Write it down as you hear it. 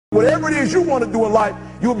Whatever it is you want to do in life,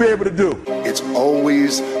 you'll be able to do. It's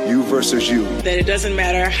always you versus you. That it doesn't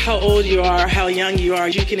matter how old you are, how young you are,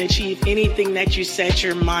 you can achieve anything that you set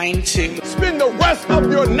your mind to. Spend the rest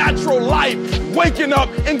of your natural life waking up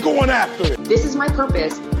and going after it. This is my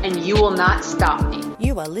purpose, and you will not stop me.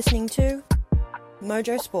 You are listening to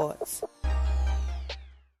Mojo Sports.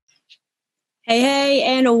 Hey,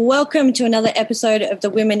 and welcome to another episode of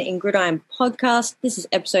the Women in Gridiron podcast. This is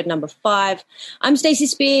episode number 5. I'm Stacey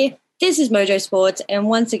Spear. This is Mojo Sports, and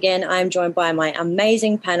once again, I'm joined by my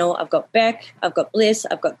amazing panel. I've got Beck, I've got Bliss,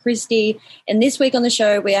 I've got Christy, and this week on the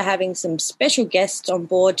show, we are having some special guests on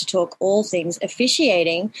board to talk all things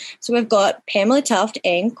officiating. So we've got Pamela Tuft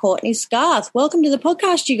and Courtney Scarth. Welcome to the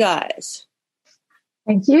podcast, you guys.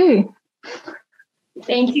 Thank you.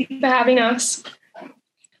 Thank you for having us.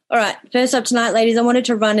 All right, first up tonight, ladies, I wanted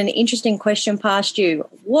to run an interesting question past you.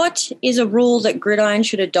 What is a rule that Gridiron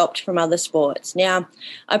should adopt from other sports? Now,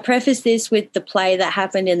 I preface this with the play that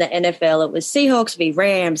happened in the NFL. It was Seahawks v.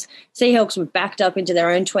 Rams. Seahawks were backed up into their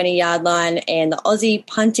own 20-yard line, and the Aussie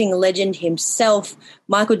punting legend himself,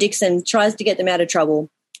 Michael Dixon, tries to get them out of trouble.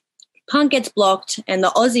 Punt gets blocked, and the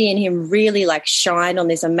Aussie in him really shined on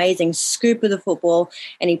this amazing scoop of the football,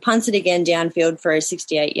 and he punts it again downfield for a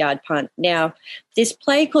 68-yard punt. Now, this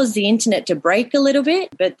play caused the internet to break a little bit,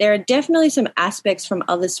 but there are definitely some aspects from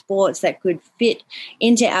other sports that could fit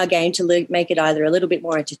into our game to make it either a little bit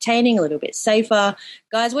more entertaining, a little bit safer.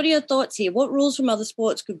 Guys, what are your thoughts here? What rules from other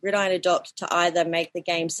sports could Gridiron adopt to either make the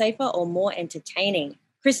game safer or more entertaining?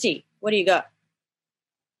 Christy, what do you got?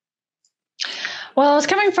 Well, it's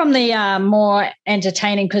coming from the more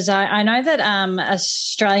entertaining because I know that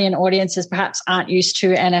Australian audiences perhaps aren't used to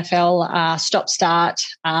NFL stop-start,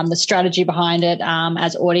 the strategy behind it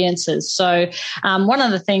as audiences. So one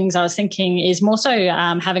of the things I was thinking is more so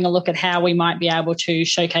having a look at how we might be able to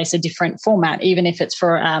showcase a different format, even if it's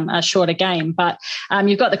for a shorter game. But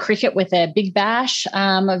you've got the cricket with their Big Bash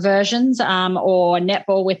versions or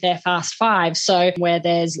netball with their Fast Five, so where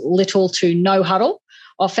there's little to no huddle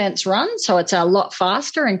offense run, so it's a lot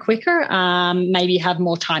faster and quicker. Maybe have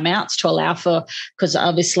more timeouts to allow for, because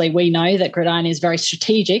obviously we know that Gridiron is very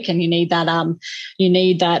strategic, and you need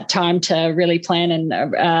that time to really plan and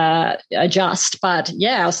adjust. But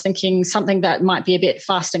yeah, I was thinking something that might be a bit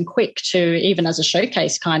fast and quick to even as a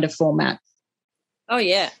showcase kind of format. Oh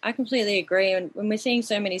yeah, I completely agree. And when we're seeing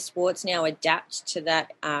so many sports now adapt to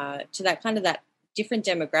that kind of that different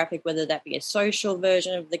demographic, whether that be a social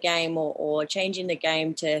version of the game or changing the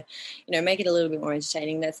game to, make it a little bit more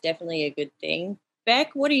entertaining, that's definitely a good thing.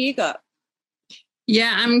 Beck, what do you got?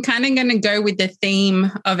 Yeah, I'm kind of going to go with the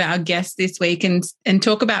theme of our guest this week and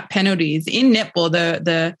talk about penalties. In netball,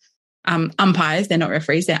 the umpires, they're not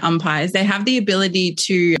referees, they're umpires. They have the ability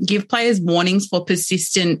to give players warnings for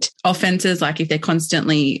persistent offences, like if they're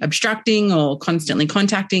constantly obstructing or constantly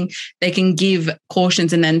contacting, they can give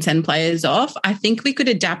cautions and then send players off. I think we could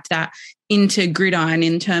adapt that into Gridiron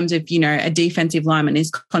in terms of, a defensive lineman is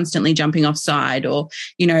constantly jumping offside, or,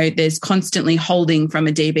 there's constantly holding from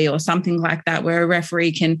a DB or something like that, where a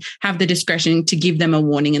referee can have the discretion to give them a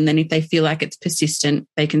warning. And then if they feel like it's persistent,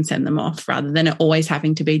 they can send them off rather than it always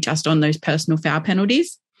having to be just on those personal foul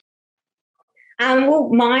penalties. Well,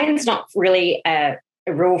 mine's not really a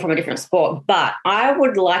rule from a different sport, but I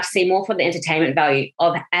would like to see more for the entertainment value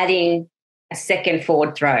of adding a second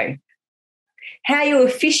forward throw. How you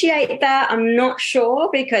officiate that, I'm not sure,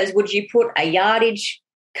 because would you put a yardage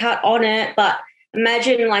cut on it? But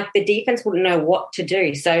imagine the defense wouldn't know what to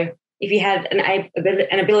do. So if you had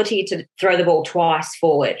an ability to throw the ball twice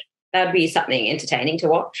forward, that would be something entertaining to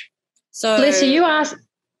watch. So, Bliss,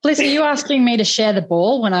 are you asking me to share the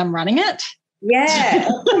ball when I'm running it? Yeah.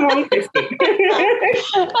 Come on, Christy.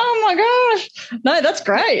 Oh my gosh. No, that's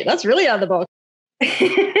great. That's really out of the box.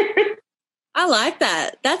 I like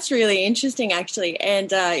that. That's really interesting, actually.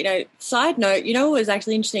 And, side note, what was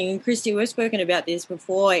actually interesting, and Christy, we've spoken about this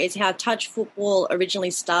before, is how touch football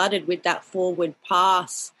originally started with that forward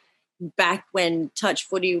pass back when touch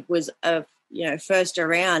footy was, first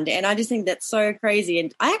around. And I just think that's so crazy.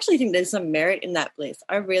 And I actually think there's some merit in that, Bliss.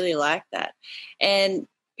 I really like that. And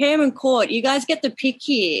Pam and Court, you guys get the pick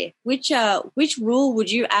here. Which rule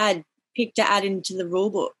would you pick to add into the rule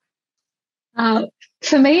book?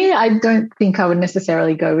 For me, I don't think I would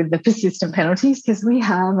necessarily go with the persistent penalties because we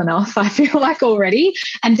have enough, I feel like, already.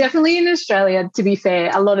 And definitely in Australia, to be fair,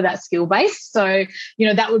 a lot of that skill-based. So,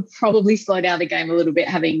 that would probably slow down the game a little bit,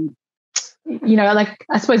 having,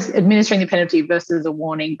 I suppose administering the penalty versus a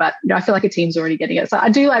warning. But, I feel like a team's already getting it. So I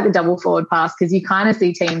do like the double forward pass because you kind of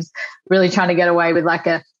see teams really trying to get away with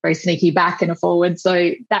a very sneaky back and a forward.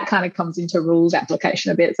 So that kind of comes into rules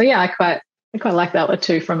application a bit. So, yeah, I I quite like that one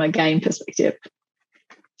too from a game perspective.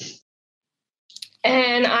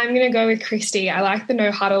 And I'm going to go with Christy. I like the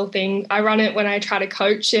no huddle thing. I run it when I try to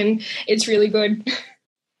coach, and it's really good.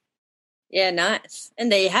 Yeah, nice.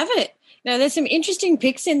 And there you have it. Now, there's some interesting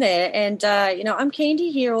picks in there, and I'm keen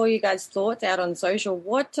to hear all you guys' thoughts out on social.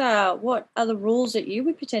 What are the rules that you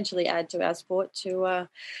would potentially add to our sport to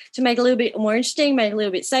make it a little bit more interesting, make it a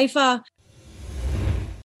little bit safer?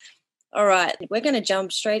 All right, we're going to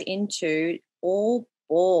jump straight into all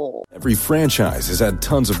ball. Every franchise has had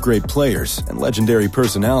tons of great players and legendary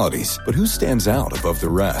personalities, but who stands out above the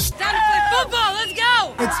rest? Time to play football, let's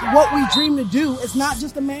go! It's what we dream to do. It's not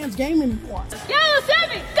just a man's game anymore. Yellow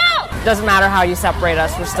 7, go! Doesn't matter how you separate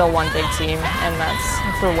us, we're still one big team, and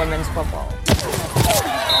that's for women's football.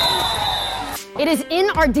 It is in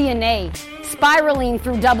our DNA, spiraling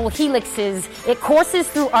through double helixes. It courses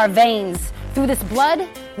through our veins. Through this blood,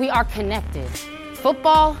 we are connected.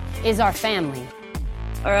 Football is our family.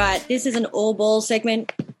 All right, this is an all ball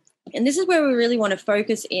segment, and this is where we really want to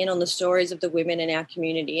focus in on the stories of the women in our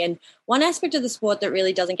community. And one aspect of the sport that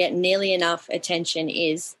really doesn't get nearly enough attention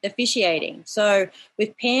is officiating. So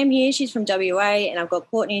with Pam here, she's from WA, and I've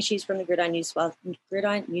got Courtney, she's from the Gridiron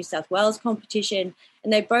New South Wales competition,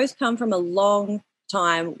 and they both come from a long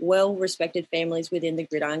time, well-respected families within the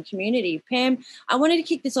Gridiron community. Pam, I wanted to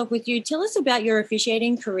kick this off with you. Tell us about your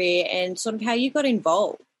officiating career and sort of how you got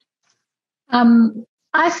involved.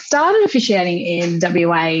 I started officiating in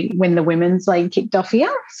WA when the Women's League kicked off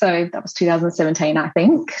here. So that was 2017, I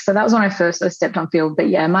think. So that was when I first stepped on field. But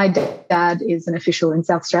yeah, my dad is an official in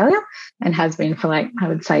South Australia and has been for I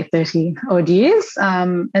would say 30 odd years.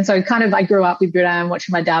 And so kind of I grew up with Gridiron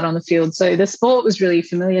watching my dad on the field. So the sport was really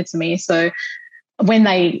familiar to me. So when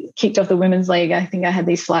they kicked off the Women's League, I think I had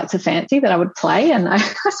these flights of fancy that I would play, and I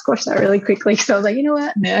squashed that really quickly. So I was like, you know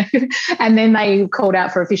what? No. And then they called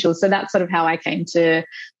out for officials. So that's sort of how I came to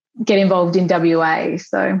get involved in WA.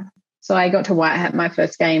 So I got to white hat my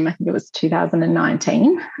first game, I think it was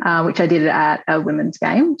 2019, which I did at a women's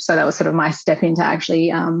game. So that was sort of my step into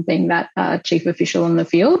actually being that chief official on the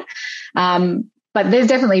field. But there's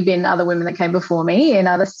definitely been other women that came before me in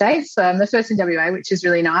other states. So I'm the first in WA, which is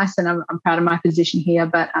really nice, and I'm proud of my position here.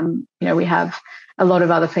 But, we have a lot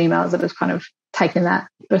of other females that have kind of taken that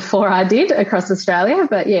before I did across Australia.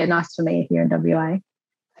 But, yeah, nice for me here in WA.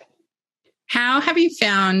 How have you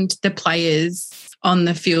found the players on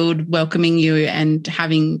the field welcoming you and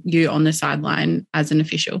having you on the sideline as an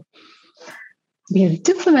official? Be as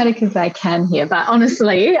diplomatic as I can here, but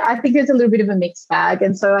honestly, I think it's a little bit of a mixed bag.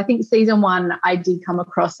 And so I think season 1, I did come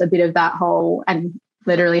across a bit of that whole, and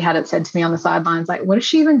literally had it said to me on the sidelines, like, what is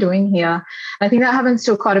she even doing here? And I think that happens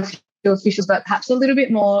to quite a few officials, but perhaps a little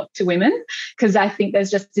bit more to women, because I think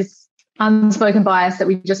there's just this unspoken bias that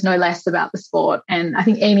we just know less about the sport. And I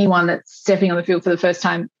think anyone that's stepping on the field for the first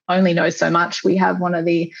time only knows so much. We have one of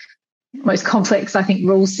the most complex, I think,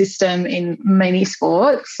 rule system in many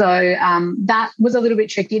sports. So that was a little bit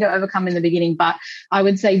tricky to overcome in the beginning. But I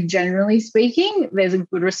would say, generally speaking, there's a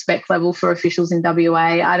good respect level for officials in WA.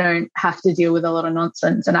 I don't have to deal with a lot of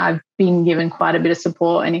nonsense, and I've been given quite a bit of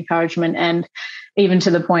support and encouragement, and even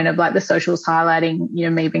to the point of the socials highlighting,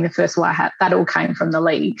 me being the first white hat, that all came from the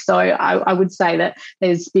league. So I would say that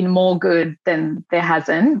there's been more good than there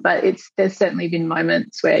hasn't, but there's certainly been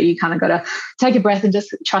moments where you kind of got to take a breath and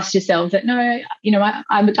just trust yourself that, no,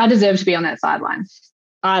 I deserve to be on that sideline.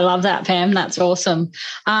 I love that, Pam. That's awesome.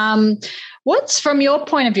 What's, from your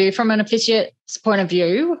point of view, from an officiate's point of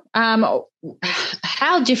view,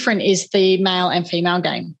 how different is the male and female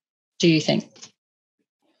game, do you think?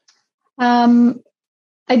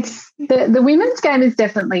 It's the women's game is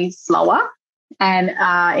definitely slower, and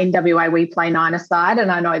in WA we play 9-a-side, and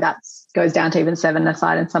I know that goes down to even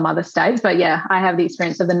 7-a-side in some other states. But yeah, I have the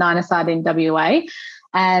experience of the 9-a-side in WA,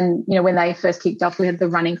 and when they first kicked off, we had the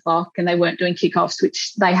running clock, and they weren't doing kickoffs,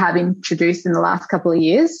 which they have introduced in the last couple of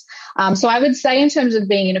years. So I would say, in terms of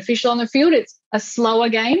being an official on the field, it's a slower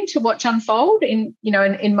game to watch unfold in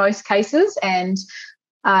most cases, and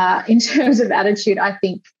in terms of attitude, I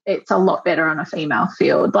think it's a lot better on a female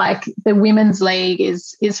field. The women's league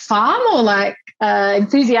is far more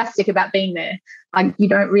enthusiastic about being there. You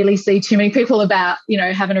don't really see too many people about,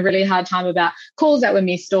 having a really hard time about calls that were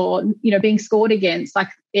missed or, being scored against.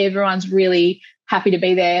 Everyone's really happy to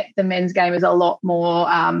be there. The men's game is a lot more,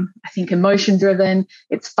 I think, emotion driven.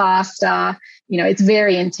 It's faster. It's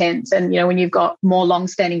very intense. And, when you've got more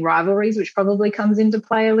long-standing rivalries, which probably comes into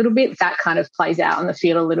play a little bit, that kind of plays out on the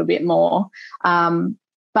field a little bit more.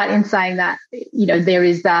 But in saying that, there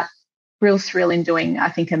is that real thrill in doing, I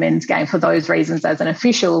think, a men's game for those reasons as an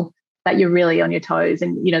official. that you're really on your toes.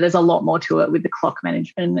 And, there's a lot more to it with the clock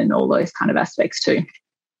management and all those kind of aspects too.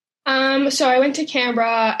 So I went to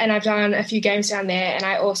Canberra and I've done a few games down there, and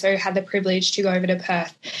I also had the privilege to go over to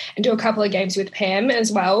Perth and do a couple of games with Pam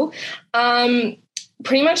as well.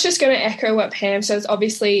 Pretty much just going to echo what Pam says.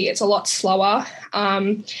 Obviously, it's a lot slower,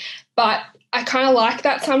 but I kind of like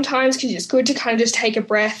that sometimes because it's good to kind of just take a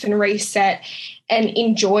breath and reset and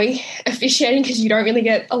enjoy officiating, because you don't really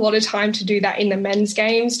get a lot of time to do that in the men's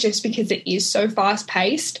games just because it is so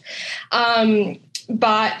fast-paced.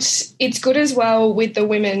 But it's good as well with the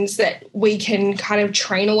women's that we can kind of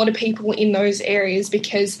train a lot of people in those areas,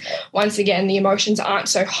 because once again, the emotions aren't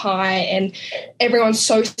so high and everyone's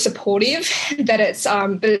so supportive that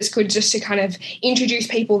it's good just to kind of introduce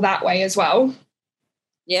people that way as well.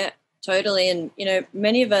 Yeah, totally. And,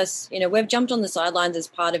 many of us, we've jumped on the sidelines as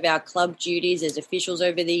part of our club duties as officials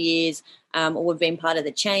over the years, or we've been part of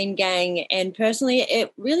the chain gang. And personally,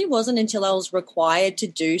 it really wasn't until I was required to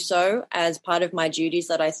do so as part of my duties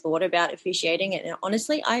that I thought about officiating. And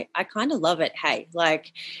honestly, I kind of love it. Hey,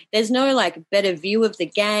 there's no better view of the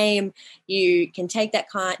game. You can take that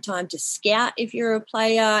time to scout if you're a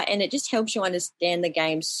player, and it just helps you understand the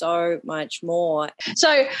game so much more.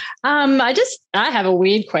 So I have a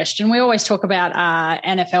weird question. We always talk about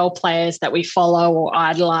NFL players that we follow or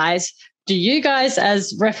idolize. Do you guys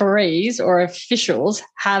as referees or officials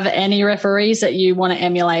have any referees that you want to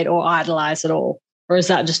emulate or idolize at all? Or is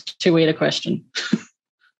that just too weird a question? I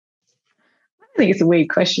think it's a weird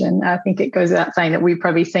question. I think it goes without saying that we've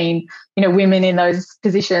probably seen, women in those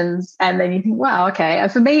positions, and then you think, wow, okay.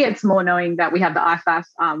 For me, it's more knowing that we have the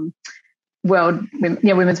IFAF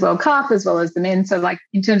Women's World Cup as well as the men. So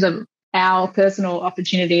in terms of our personal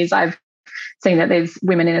opportunities, I've seen that there's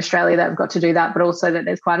women in Australia that have got to do that, but also that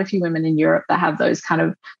there's quite a few women in Europe that have those kind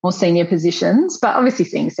of more senior positions. But obviously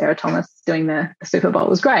seeing Sarah Thomas doing the Super Bowl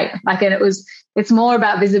was great. And it's more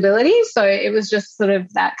about visibility. So it was just sort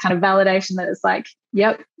of that kind of validation that it's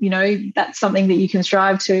yep, that's something that you can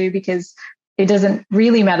strive to, because it doesn't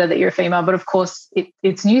really matter that you're a female, but of course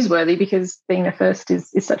it's newsworthy because being the first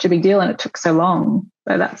is such a big deal and it took so long.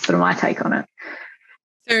 So that's sort of my take on it.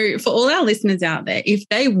 So for all our listeners out there, if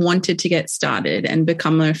they wanted to get started and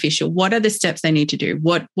become an official, what are the steps they need to do?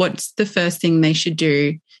 What's the first thing they should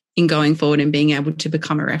do in going forward and being able to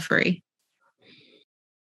become a referee?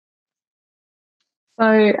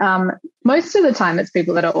 So most of the time it's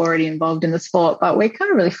people that are already involved in the sport, but we're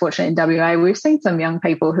kind of really fortunate in WA. We've seen some young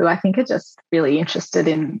people who I think are just really interested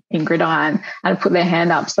in Gridiron and put their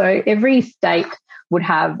hand up. So every state would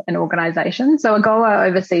have an organisation. So AGOA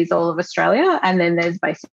oversees all of Australia, and then there's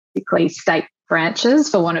basically state branches,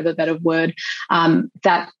 for want of a better word,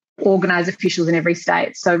 that organise officials in every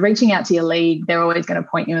state. So reaching out to your league, they're always going to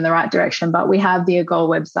point you in the right direction. But we have the AGOA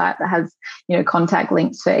website that has, contact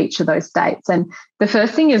links for each of those states. And the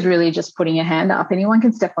first thing is really just putting your hand up. Anyone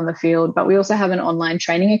can step on the field, but we also have an online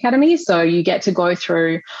training academy. So you get to go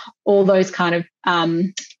through all those kind of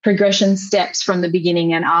progression steps from the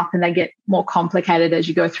beginning and up, and they get more complicated as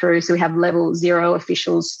you go through. So we have level 0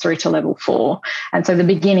 officials through to level 4. And so the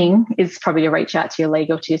beginning is probably to reach out to your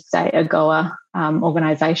league or to your state AGOA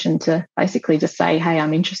organisation to basically just say, hey,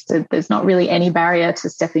 I'm interested. There's not really any barrier to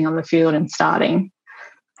stepping on the field and starting.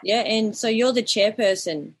 Yeah, and so you're the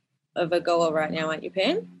chairperson of AGOA right now, aren't you,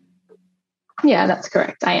 Pam? Yeah, that's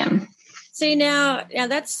correct. I am. See, now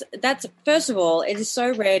that's first of all, it is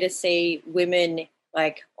so rare to see women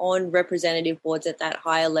on representative boards at that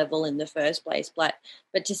higher level in the first place. But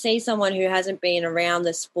to see someone who hasn't been around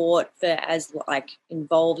the sport for as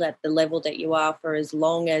involved at the level that you are for as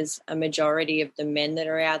long as a majority of the men that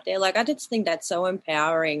are out there, I just think that's so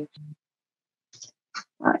empowering.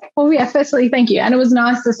 Well, yeah, firstly, thank you. And it was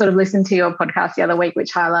nice to sort of listen to your podcast the other week,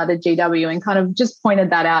 which highlighted GW and kind of just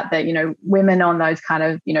pointed that out, that, women on those kind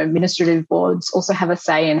of, administrative boards also have a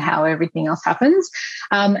say in how everything else happens.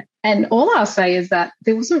 And all I'll say is that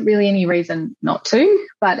there wasn't really any reason not to,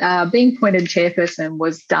 but being appointed chairperson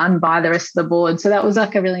was done by the rest of the board. So that was a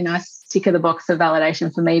really nice tick of the box of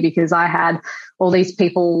validation for me, because I had all these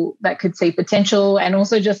people that could see potential, and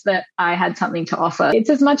also just that I had something to offer. It's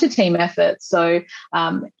as much a team effort. So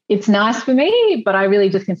it's nice for me, but I really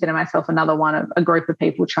just consider myself another one of a group of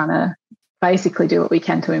people trying to basically do what we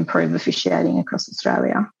can to improve officiating across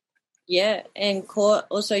Australia. Yeah, and Court,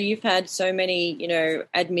 also you've had so many,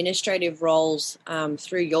 administrative roles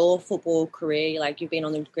through your football career. You've been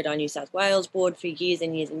on the Gridiron New South Wales board for years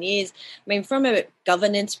and years and years. I mean, from a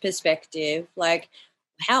governance perspective, what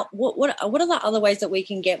are the other ways that we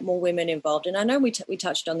can get more women involved? And I know we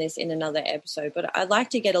touched on this in another episode, but I'd like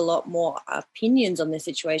to get a lot more opinions on this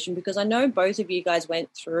situation, because I know both of you guys went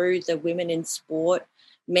through the Women in Sport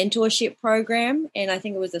mentorship program, and I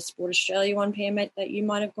think it was a Sport Australia one, Pam, that you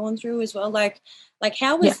might have gone through as well. Like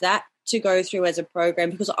how was that to go through as a program?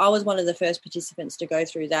 Because I was one of the first participants to go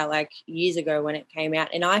through that like years ago when it came out,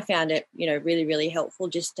 and I found it, you know, really, really helpful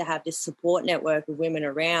just to have this support network of women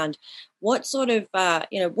around. What sort of,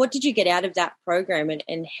 what did you get out of that program,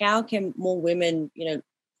 and how can more women, you know,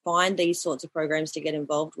 find these sorts of programs to get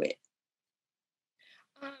involved with?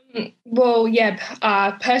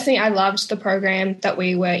 Personally, I loved the program that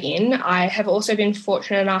we were in. I have also been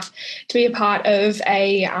fortunate enough to be a part of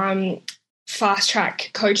a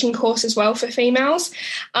fast-track coaching course as well for females.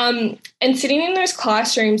 And sitting in those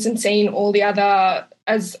classrooms and seeing all the other,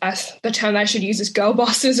 as the term I should use is girl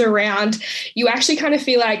bosses around, you actually kind of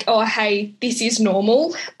feel like, oh, hey, this is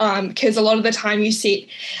normal, because a lot of the time you sit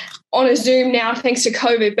on a Zoom now thanks to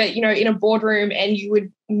COVID, but, you know, in a boardroom and you would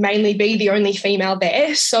mainly be the only female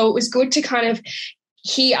there. So it was good to kind of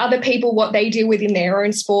hear other people, what they deal with in their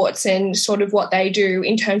own sports and sort of what they do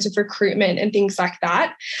in terms of recruitment and things like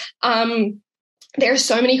that. There are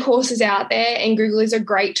so many courses out there, and Google is a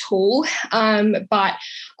great tool, but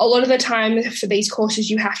a lot of the time for these courses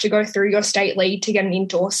you have to go through your state lead to get an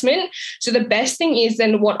endorsement. So the best thing is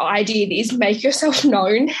then what I did is make yourself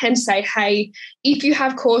known and say, hey, if you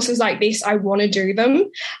have courses like this, I want to do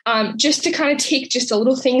them, just to kind of tick just a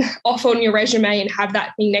little thing off on your resume and have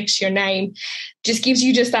that thing next to your name just gives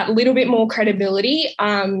you just that little bit more credibility.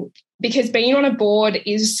 Because being on a board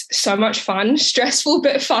is so much fun, stressful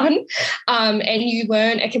but fun, and you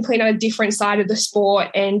learn a completely different side of the sport,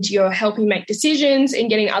 and you're helping make decisions and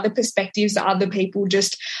getting other perspectives that other people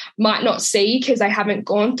just might not see because they haven't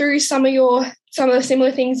gone through some of the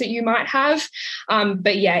similar things that you might have.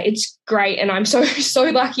 But yeah, it's great, and I'm so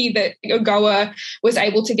lucky that Goa was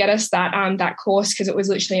able to get us that course because it was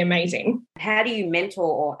literally amazing. How do you mentor,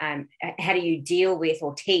 or how do you deal with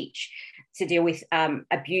or teach to deal with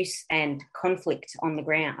abuse and conflict on the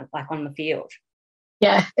ground, like on the field?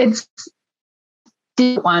 Yeah, it's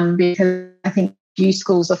one because I think few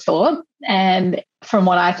schools of thought, and from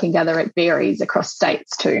what I can gather, it varies across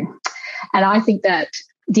states too. And I think that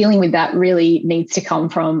dealing with that really needs to come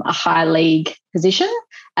from a high league position,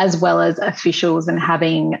 as well as officials and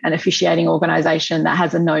having an officiating organisation that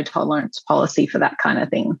has a no tolerance policy for that kind of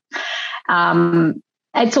thing.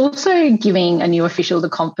 It's also giving a new official the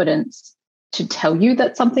confidence to tell you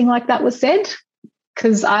that something like that was said,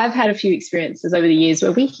 because I've had a few experiences over the years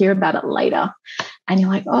where we hear about it later and you're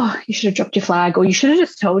like, oh, you should have dropped your flag, or you should have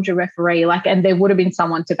just told your referee, and there would have been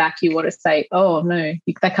someone to back you or to say, oh, no,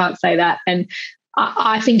 they can't say that. And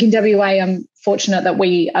I think in WA, I'm fortunate that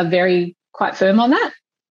we are quite firm on that.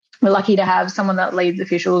 We're lucky to have someone that leads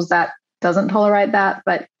officials that doesn't tolerate that.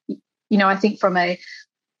 But, you know, I think from a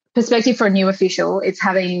perspective for a new official, it's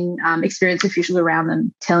having experienced officials around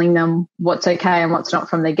them, telling them what's okay and what's not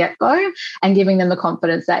from the get-go, and giving them the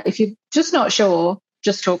confidence that if you're just not sure,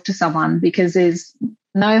 just talk to someone, because there's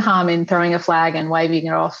no harm in throwing a flag and waving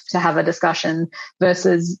it off to have a discussion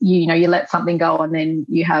versus, you let something go and then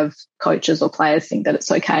you have coaches or players think that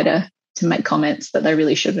it's okay to make comments that they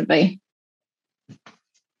really shouldn't be.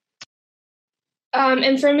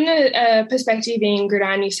 And from a perspective in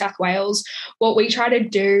Gridiron, New South Wales, what we try to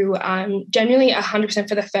do, generally 100%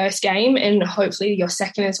 for the first game and hopefully your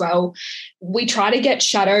second as well, we try to get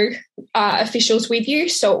shadow officials with you.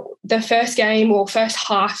 So the first game, or first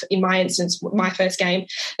half, in my instance, my first game,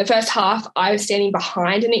 the first half, I was standing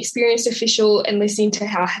behind an experienced official and listening to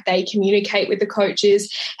how they communicate with the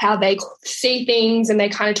coaches, how they see things, and they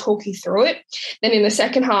kind of talk you through it. Then in the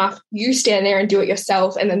second half, you stand there and do it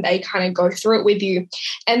yourself, and then they kind of go through it with you.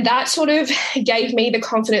 And that sort of gave me the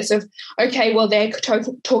confidence of, okay, well, they're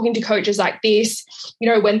talking to coaches like this,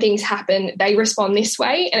 when things happen, they respond this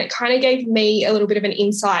way. And it kind of gave me a little bit of an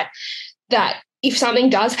insight that if something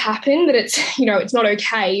does happen, that it's, it's not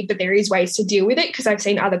okay, but there is ways to deal with it, because I've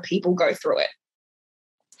seen other people go through it.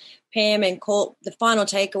 Pam and Court, the final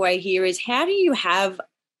takeaway here is, how do you have,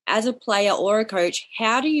 as a player or a coach,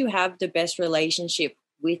 how do you have the best relationship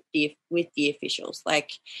with the officials?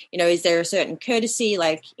 Is there a certain courtesy,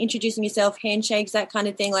 like introducing yourself, handshakes, that kind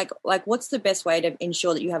of thing? Like what's the best way to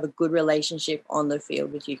ensure that you have a good relationship on the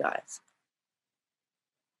field with you guys?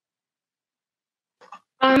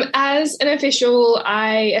 As an official,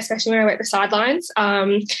 especially when I work the sidelines,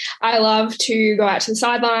 I love to go out to the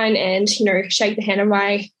sideline and, shake the hand of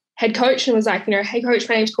my head coach and was like, hey, coach,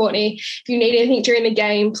 my name's Courtney. If you need anything during the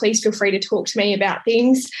game, please feel free to talk to me about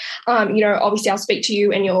things. Obviously I'll speak to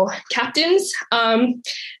you and your captains.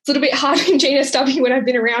 It's a little bit hard in GNSW when I've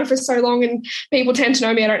been around for so long and people tend to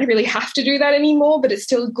know me. I don't really have to do that anymore, but it's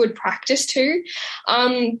still good practice too.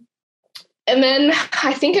 And then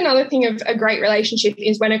I think another thing of a great relationship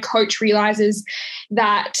is when a coach realises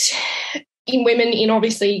that in women in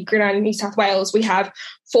obviously Gridiron New South Wales, we have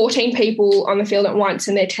 14 people on the field at once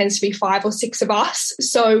and there tends to be 5 or 6 of us.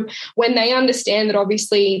 So when they understand that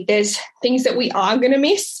obviously there's things that we are going to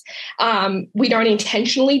miss, we don't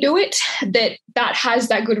intentionally do it, that has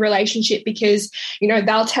that good relationship because, you know,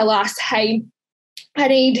 they'll tell us, hey, I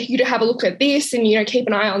need you to have a look at this and, you know, keep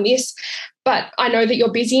an eye on this. But I know that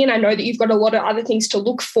you're busy and I know that you've got a lot of other things to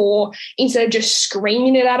look for instead of just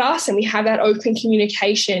screaming it at us, and we have that open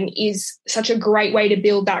communication is such a great way to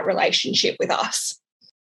build that relationship with us.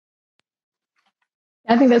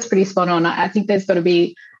 I think that's pretty spot on. I think there's got to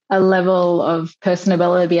be a level of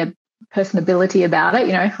personability about it.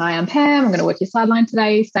 You know, hi, I'm Pam, I'm going to work your sideline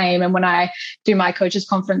today, same. And when I do my coaches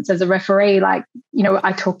conference as a referee, like, you know,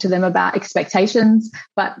 I talk to them about expectations,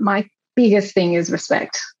 but my biggest thing is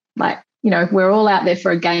respect. Like, you know, we're all out there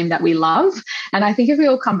for a game that we love. And I think if we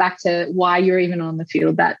all come back to why you're even on the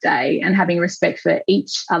field that day and having respect for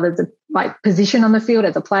each other's like position on the field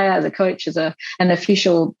as a player, as a coach, as an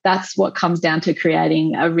official, that's what comes down to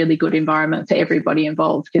creating a really good environment for everybody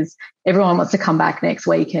involved, because everyone wants to come back next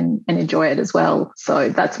week and enjoy it as well. So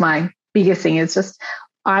that's my biggest thing, is just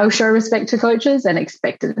I'll show respect to coaches and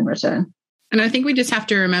expect it in return. And I think we just have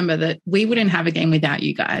to remember that we wouldn't have a game without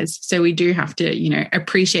you guys. So we do have to, you know,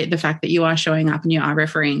 appreciate the fact that you are showing up and you are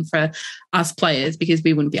refereeing for us players, because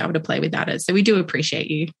we wouldn't be able to play without it. So we do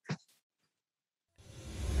appreciate you.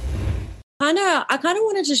 I kind of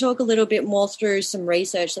wanted to talk a little bit more through some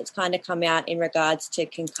research that's kind of come out in regards to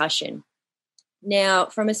concussion. Now,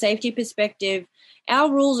 from a safety perspective,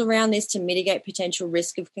 our rules around this to mitigate potential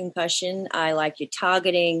risk of concussion are like your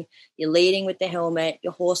targeting, your leading with the helmet,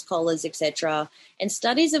 your horse collars, etc. And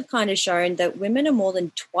studies have kind of shown that women are more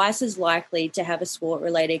than twice as likely to have a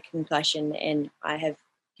sport-related concussion. And I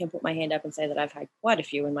can put my hand up and say that I've had quite a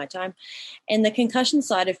few in my time. And the concussion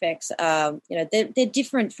side effects, they're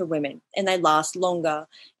different for women and they last longer.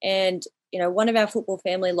 And you know, one of our football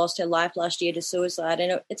family lost her life last year to suicide,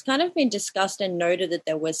 and it's kind of been discussed and noted that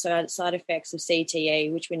there were side effects of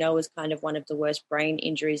CTE, which we know is kind of one of the worst brain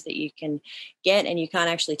injuries that you can get, and you can't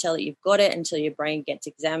actually tell that you've got it until your brain gets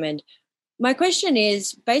examined. My question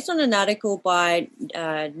is, based on an article by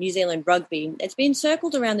New Zealand Rugby, it's been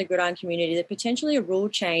circled around the gridiron community that potentially a rule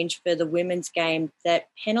change for the women's game that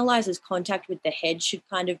penalises contact with the head should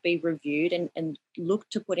kind of be reviewed and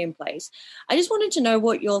looked to put in place. I just wanted to know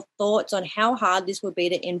what your thoughts on how hard this would be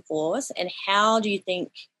to enforce, and how do you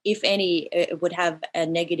think, if any, it would have a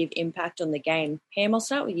negative impact on the game? Pam, I'll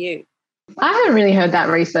start with you. I haven't really heard that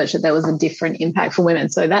research that there was a different impact for women,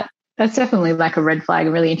 so that's definitely like a red flag,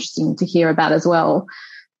 really interesting to hear about as well.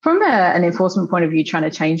 From an enforcement point of view, trying to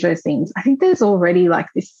change those things, I think there's already like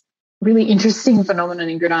this really interesting phenomenon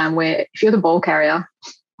in gridiron where if you're the ball carrier,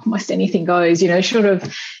 almost anything goes, you know, short of,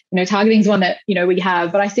 you know, targeting is one that, you know, we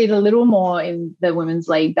have, but I see it a little more in the women's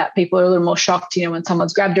league that people are a little more shocked, you know, when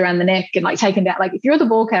someone's grabbed around the neck and like taken down. Like if you're the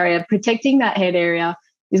ball carrier, protecting that head area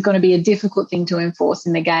is going to be a difficult thing to enforce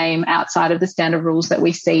in the game outside of the standard rules that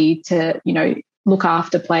we see to, you know, look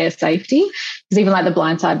after player safety. Because even like the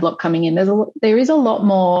blindside block coming in, there is a lot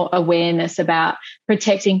more awareness about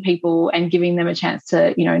protecting people and giving them a chance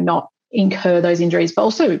to, you know, not incur those injuries, but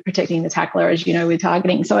also protecting the tackler, as you know, with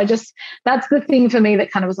targeting. So that's the thing for me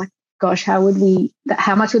that kind of was like, gosh, how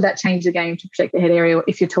much would that change the game to protect the head area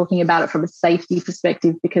if you're talking about it from a safety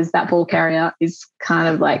perspective, because that ball carrier is kind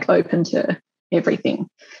of like open to everything.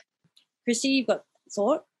 Christy, you've got a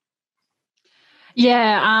thought?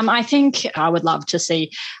 Yeah, I think I would love to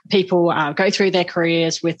see people go through their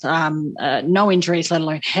careers with no injuries, let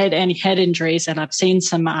alone any head injuries. And I've seen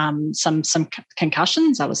some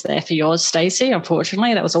concussions. I was there for yours, Stacey.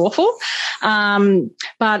 Unfortunately, that was awful.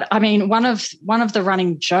 But I mean, one of the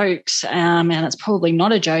running jokes, and it's probably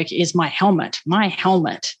not a joke, is my helmet. My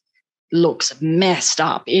helmet looks messed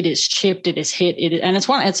up. It is chipped. It is hit. And it's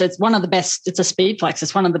one of the best. It's a Speedflex.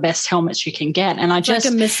 It's one of the best helmets you can get. And it's like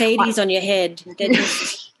a Mercedes on your head.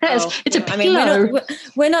 Yes, it's a pillow. I mean,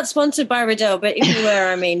 we're not sponsored by Riddell, but if we were,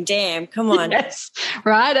 I mean, damn, come on. Yes,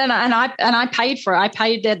 right. And I paid for it. I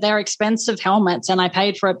paid their expensive helmets, and I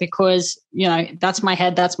paid for it because, you know, that's my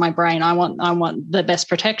head, that's my brain. I want the best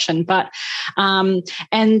protection. But and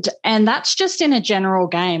that's just in a general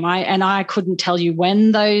game. I couldn't tell you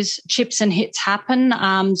when those chips and hits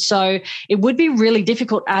happen. So it would be really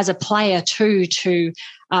difficult as a player too to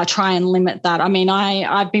try and limit that. I mean,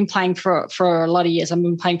 I've been playing for a lot of years. I've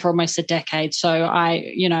been playing for almost a decade. So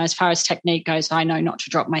as far as technique goes, I know not to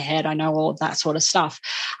drop my head. I know all of that sort of stuff.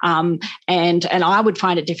 And I would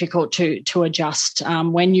find it difficult to adjust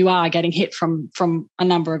when you are getting hit from a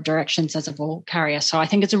number of directions as a ball carrier. So I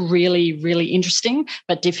think it's a really, really interesting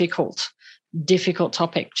but difficult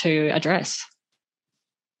topic to address.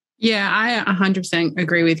 Yeah, I 100%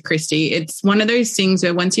 agree with Christy. It's one of those things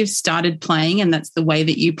where once you've started playing and that's the way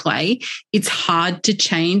that you play, it's hard to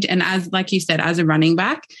change. And like you said, as a running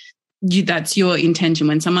back, that's your intention.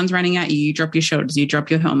 When someone's running at you, you drop your shoulders, you drop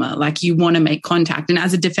your helmet, like you want to make contact. And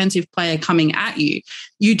as a defensive player coming at you,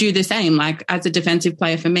 you do the same. Like as a defensive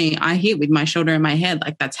player for me, I hit with my shoulder and my head.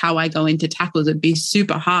 Like that's how I go into tackles. It'd be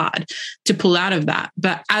super hard to pull out of that.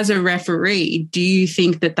 But as a referee, do you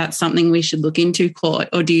think that that's something we should look into, Court?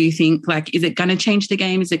 Or do you think is it going to change the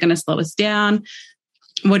game? Is it going to slow us down?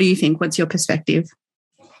 What do you think? What's your perspective?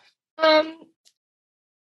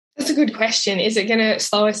 That's a good question. Is it going to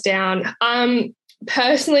slow us down?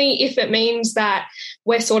 Personally, if it means that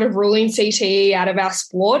we're sort of ruling CTE out of our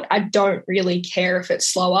sport, I don't really care if it's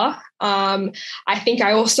slower. I think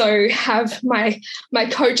I also have my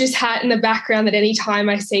coach's hat in the background that any time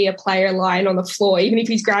I see a player lying on the floor, even if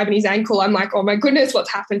he's grabbing his ankle, I'm like, oh my goodness,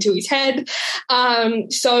 what's happened to his head?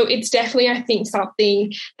 So it's definitely, I think,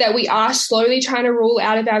 something that we are slowly trying to rule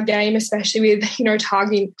out of our game, especially with,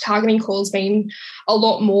 targeting calls being a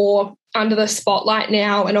lot more under the spotlight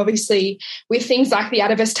now. And obviously with things like the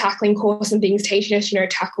out of us tackling course and things teaching us,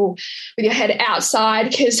 tackle with your head outside.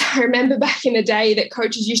 Because I remember back in the day that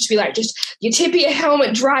coaches used to be like, just you tip of your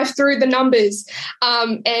helmet, drive through the numbers.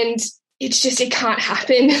 And it's just, it can't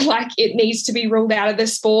happen. Like it needs to be ruled out of the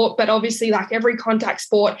sport. But obviously like every contact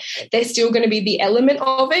sport, there's still going to be the element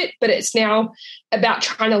of it, but it's now about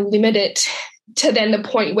trying to limit it to then the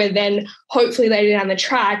point where then hopefully later down the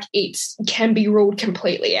track, it can be ruled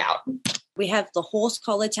completely out. We have the horse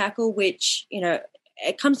collar tackle, which,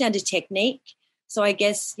 it comes down to technique. So I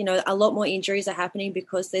guess, a lot more injuries are happening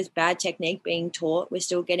because there's bad technique being taught. We're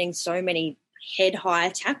still getting so many head-high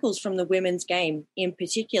tackles from the women's game in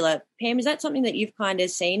particular. Pam, is that something that you've kind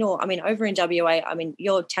of seen? Or, over in WA,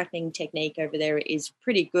 your tackling technique over there is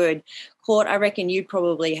pretty good. Court, I reckon you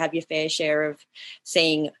probably have your fair share of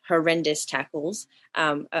seeing horrendous tackles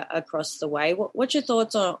across the way. What's your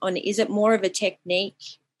thoughts on is it more of a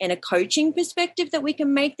technique and a coaching perspective that we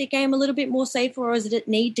can make the game a little bit more safer, or does it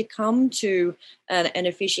need to come to an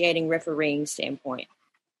officiating refereeing standpoint?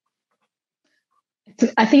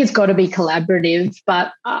 I think it's got to be collaborative,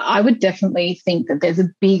 but I would definitely think that there's a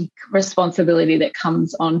big responsibility that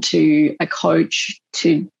comes onto a coach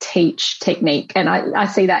to teach technique. And I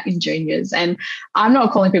see that in juniors. And I'm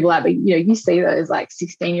not calling people out, but, you see those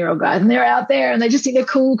 16-year-old guys and they're out there and they just think they're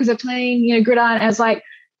cool because they're playing, Gridiron. And it's like,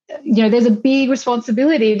 there's a big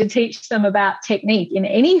responsibility to teach them about technique in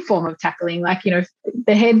any form of tackling.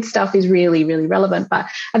 The head stuff is really, really relevant. But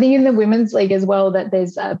I think in the women's league as well, that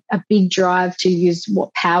there's a big drive to use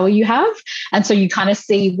what power you have. And so you kind of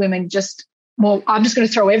see women just, I'm just going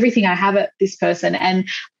to throw everything I have at this person. And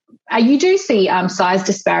you do see size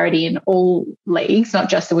disparity in all leagues, not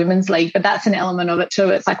just the women's league, but that's an element of it too.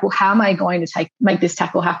 It's like, well, how am I going to make this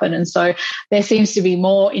tackle happen? And so there seems to be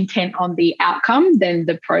more intent on the outcome than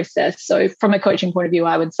the process. So from a coaching point of view,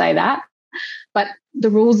 I would say that. But the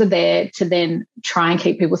rules are there to then try and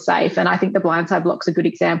keep people safe. And I think the blindside block's a good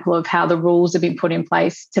example of how the rules have been put in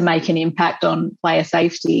place to make an impact on player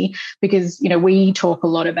safety, because, we talk a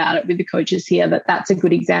lot about it with the coaches here, that that's a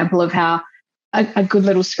good example of how a good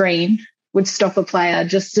little screen would stop a player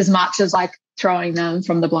just as much as throwing them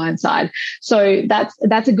from the blind side. So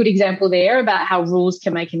that's a good example there about how rules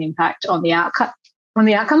can make an impact on the outcome.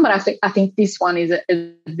 But I think this one is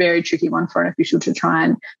a very tricky one for an official to try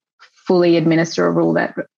and fully administer a rule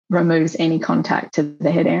that removes any contact to the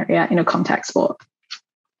head area in a contact sport.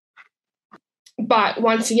 But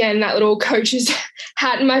once again, that little coach's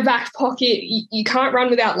hat in my back pocket, you can't run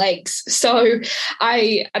without legs. So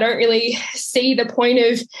I don't really see the point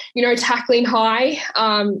of, tackling high.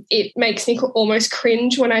 It makes me almost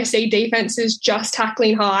cringe when I see defenses just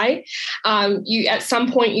tackling high. At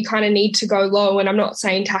some point, you kind of need to go low. And I'm not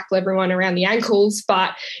saying tackle everyone around the ankles,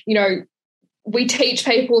 but, we teach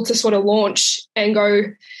people to sort of launch and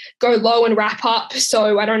go low and wrap up.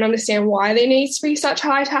 So I don't understand why there needs to be such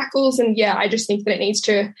high tackles. And I just think that it needs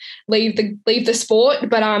to leave the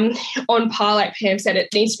sport. But on par, like Pam said, it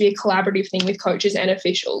needs to be a collaborative thing with coaches and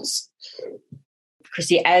officials.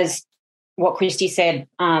 Christy, as what Christy said,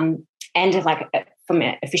 and from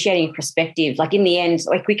an officiating perspective, in the end,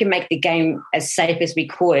 we can make the game as safe as we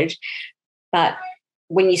could, but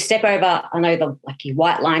when you step over, I know your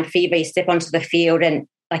white line fever, you step onto the field and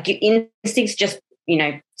like your instincts just,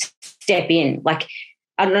 step in. Like,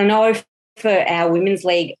 I don't know if for our women's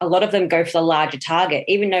league, a lot of them go for the larger target,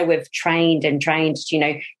 even though we've trained,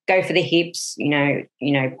 go for the hips,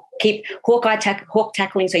 keep hawk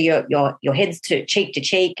tackling so your head's to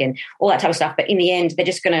cheek and all that type of stuff. But in the end, they're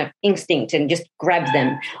just going to instinct and just grab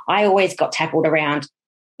them. I always got tackled around,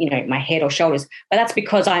 my head or shoulders, but that's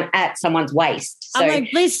because I'm at someone's waist. So, I'm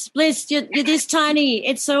like, Bliss, you're this tiny.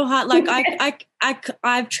 It's so hard. Like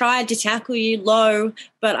I've tried to tackle you low,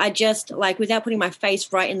 but I just without putting my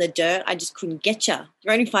face right in the dirt, I just couldn't get you.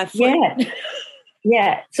 You're only 5 foot. Yeah.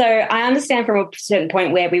 Yeah. So I understand from a certain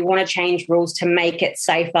point where we want to change rules to make it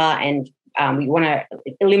safer and we want to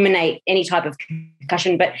eliminate any type of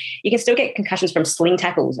concussion, but you can still get concussions from sling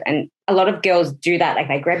tackles. And a lot of girls do that. Like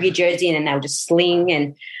they grab your jersey and then they'll just sling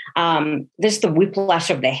and there's the whiplash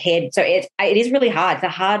of the head. So it is really hard. It's a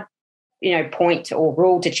hard, point or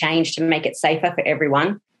rule to change to make it safer for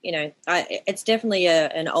everyone. It's definitely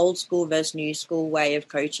an old school versus new school way of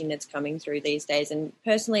coaching that's coming through these days. And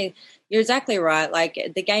personally, you're exactly right.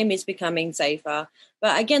 Like the game is becoming safer.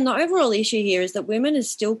 But again, the overall issue here is that women are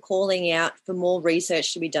still calling out for more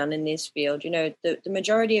research to be done in this field. The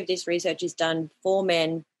majority of this research is done for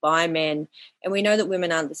men, by men, and we know that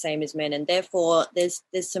women aren't the same as men. And therefore, there's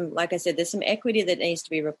some, like I said, there's some equity that needs to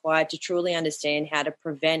be required to truly understand how to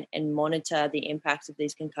prevent and monitor the impacts of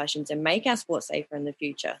these concussions and make our sport safer in the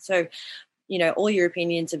future. So, all your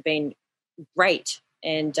opinions have been great.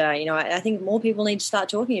 And, I think more people need to start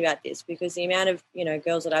talking about this because the amount of,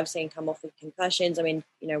 girls that I've seen come off with concussions, I mean,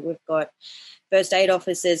 we've got first aid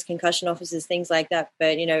officers, concussion officers, things like that.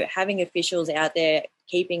 But, having officials out there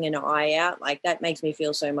keeping an eye out, like that makes me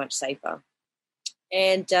feel so much safer.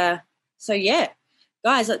 And guys,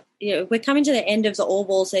 we're coming to the end of the all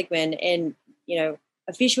ball segment and,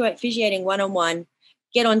 officiating one-on-one,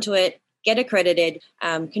 get onto it. Get accredited,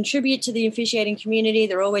 contribute to the officiating community.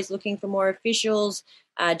 They're always looking for more officials.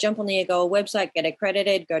 Jump on the AGOA website, get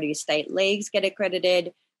accredited, go to your state leagues, get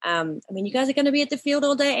accredited. You guys are going to be at the field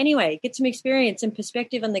all day anyway. Get some experience and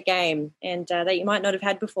perspective on the game and that you might not have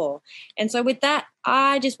had before. And so with that,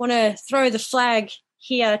 I just want to throw the flag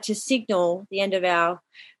here to signal the end of our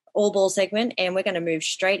all ball segment, and we're going to move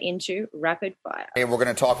straight into rapid fire. And we're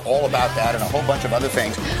going to talk all about that and a whole bunch of other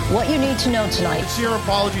things. What you need to know tonight. Sincere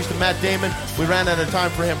apologies to Matt Damon. We ran out of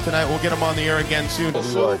time for him tonight. We'll get him on the air again soon.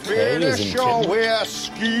 Oh,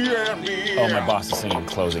 my boss is singing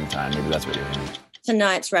closing time. Maybe that's what you're hearing.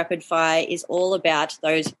 Tonight's rapid fire is all about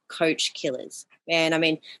those coach killers.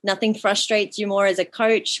 Man, nothing frustrates you more as a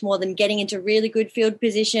coach more than getting into really good field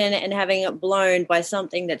position and having it blown by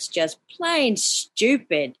something that's just plain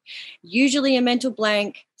stupid. Usually a mental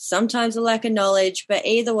blank, sometimes a lack of knowledge, but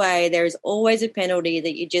either way, there is always a penalty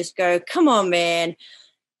that you just go, come on, man,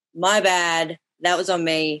 my bad, that was on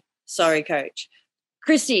me, sorry, coach.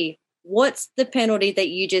 Christy, what's the penalty that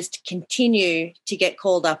you just continue to get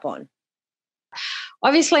called up on?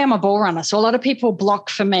 Obviously, I'm a ball runner, so a lot of people block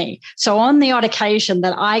for me. So on the odd occasion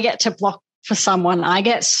that I get to block for someone, I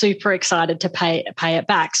get super excited to pay it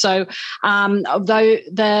back. So though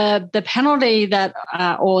the penalty that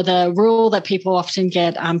or the rule that people often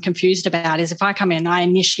get confused about is if I come in, I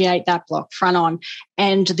initiate that block front on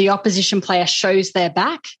and the opposition player shows their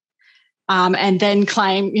back, and then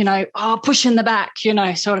claim, push in the back,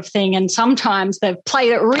 sort of thing. And sometimes they've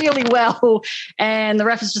played it really well and the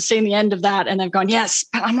ref has just seen the end of that and they've gone, yes.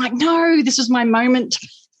 But I'm like, no, this was my moment.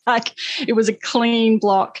 Like it was a clean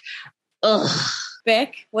block. Ugh.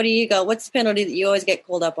 Beck, what do you got? What's the penalty that you always get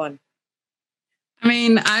called up on?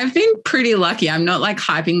 I've been pretty lucky. I'm not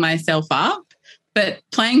hyping myself up. But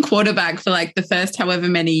playing quarterback for the first however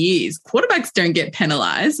many years, quarterbacks don't get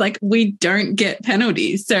penalized. We don't get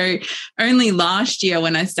penalties. So only last year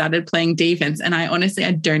when I started playing defense, and I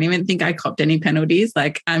don't even think I copped any penalties.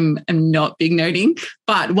 I'm not big noting.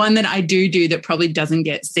 But one that I do that probably doesn't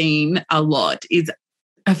get seen a lot is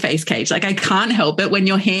a face cage. I can't help it. When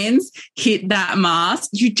your hands hit that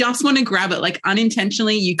mask, you just want to grab it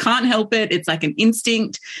unintentionally. You can't help it. It's an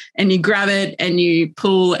instinct and you grab it and you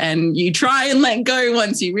pull and you try and let go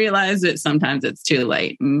once you realize that sometimes it's too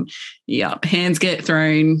late. And hands get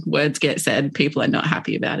thrown, words get said. People are not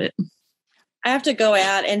happy about it. I have to go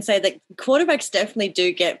out and say that quarterbacks definitely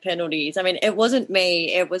do get penalties. It wasn't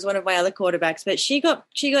me. It was one of my other quarterbacks, but she got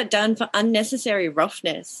done for unnecessary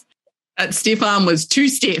roughness. That stiff arm was too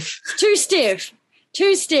stiff. Too stiff.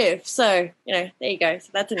 So, there you go. So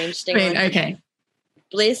that's an interesting one. Okay.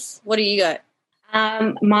 Bliss, what do you got?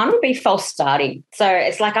 Mine would be false starting. So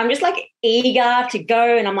it's I'm just eager to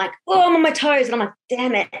go and I'm I'm on my toes and I'm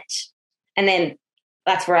damn it. And then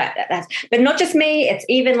That's right. But not just me. It's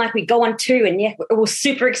even like we go on tour and we're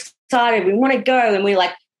super excited. We want to go and we're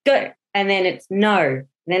like, go. And then it's no. And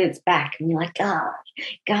then it's back. And you're like, God.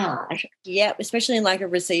 Yeah, especially in like a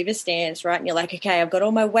receiver stance, right? And you're like, okay, I've got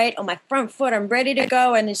all my weight on my front foot. I'm ready to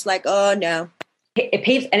go. And it's like, oh, no. It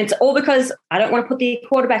peeps. And it's all because I don't want to put the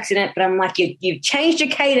quarterbacks in it, but I'm like, you've changed your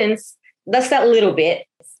cadence. That's that little bit.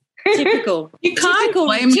 Typical. You can't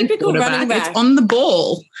blame the quarterback. It's on the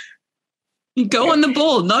ball. You go on the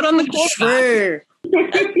ball, not on the quarterback.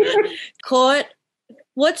 True. Court,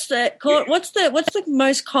 what's the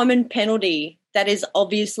most common penalty that is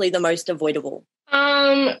obviously the most avoidable?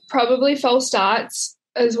 Probably false starts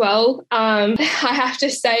as well. I have to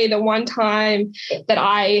say the one time that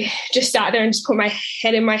I just sat there and just put my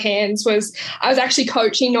head in my hands was I was actually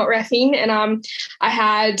coaching, not reffing, and I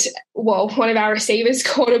had one of our receivers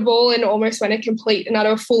caught a ball and almost went a complete and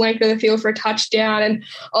utter full length of the field for a touchdown, and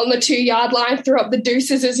on the 2-yard line threw up the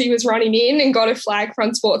deuces as he was running in and got a flag for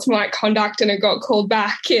unsportsmanlike conduct, and it got called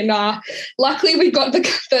back, and luckily we got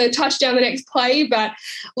the touchdown the next play, but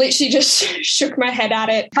literally just shook my head at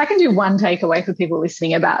it. If I can do one takeaway for people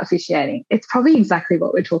listening about officiating, it's probably exactly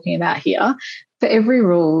what we're talking about here. For every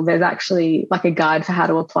rule, there's actually like a guide for how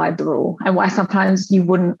to apply the rule and why sometimes you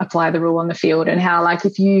wouldn't apply the rule on the field, and how like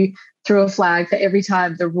if you threw a flag for every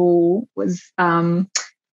time the rule was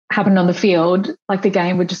happened on the field, like the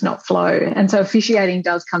game would just not flow. And so officiating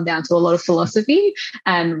does come down to a lot of philosophy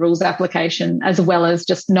and rules application, as well as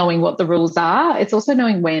just knowing what the rules are. It's also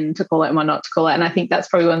knowing when to call it and when not to call it. And I think that's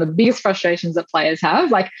probably one of the biggest frustrations that players have.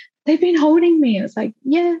 Like, they've been holding me. And it's like,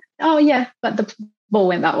 but the ball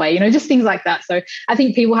went that way, just things like that. So I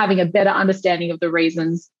think people having a better understanding of the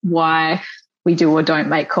reasons why we do or don't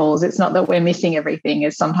make calls. It's not that we're missing everything.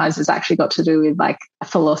 Sometimes it's actually got to do with like a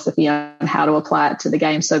philosophy on how to apply it to the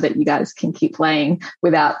game so that you guys can keep playing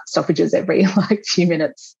without stoppages every like few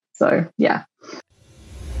minutes. So, yeah.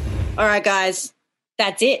 All right, guys,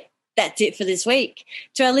 that's it. That's it for this week.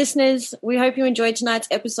 To our listeners, we hope you enjoyed tonight's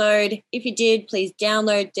episode. If you did, please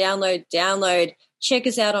download. Check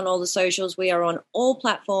us out on all the socials. We are on all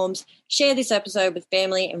platforms. Share this episode with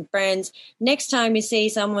family and friends. Next time you see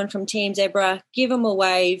someone from Team Zebra, give them a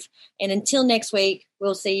wave. And until next week,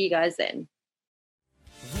 we'll see you guys then.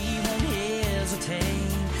 We won't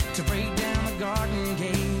hesitate to break down the garden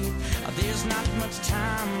gate. There's not much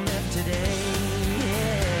time left today.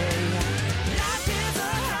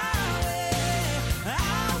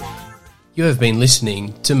 You have been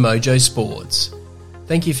listening to Mojo Sports.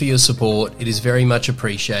 Thank you for your support. It is very much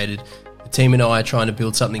appreciated. The team and I are trying to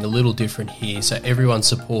build something a little different here, so everyone's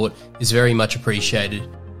support is very much appreciated.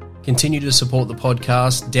 Continue to support the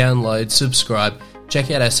podcast, download, subscribe,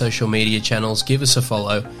 check out our social media channels, give us a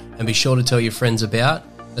follow, and be sure to tell your friends about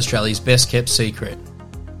Australia's best kept secret.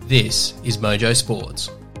 This is Mojo Sports.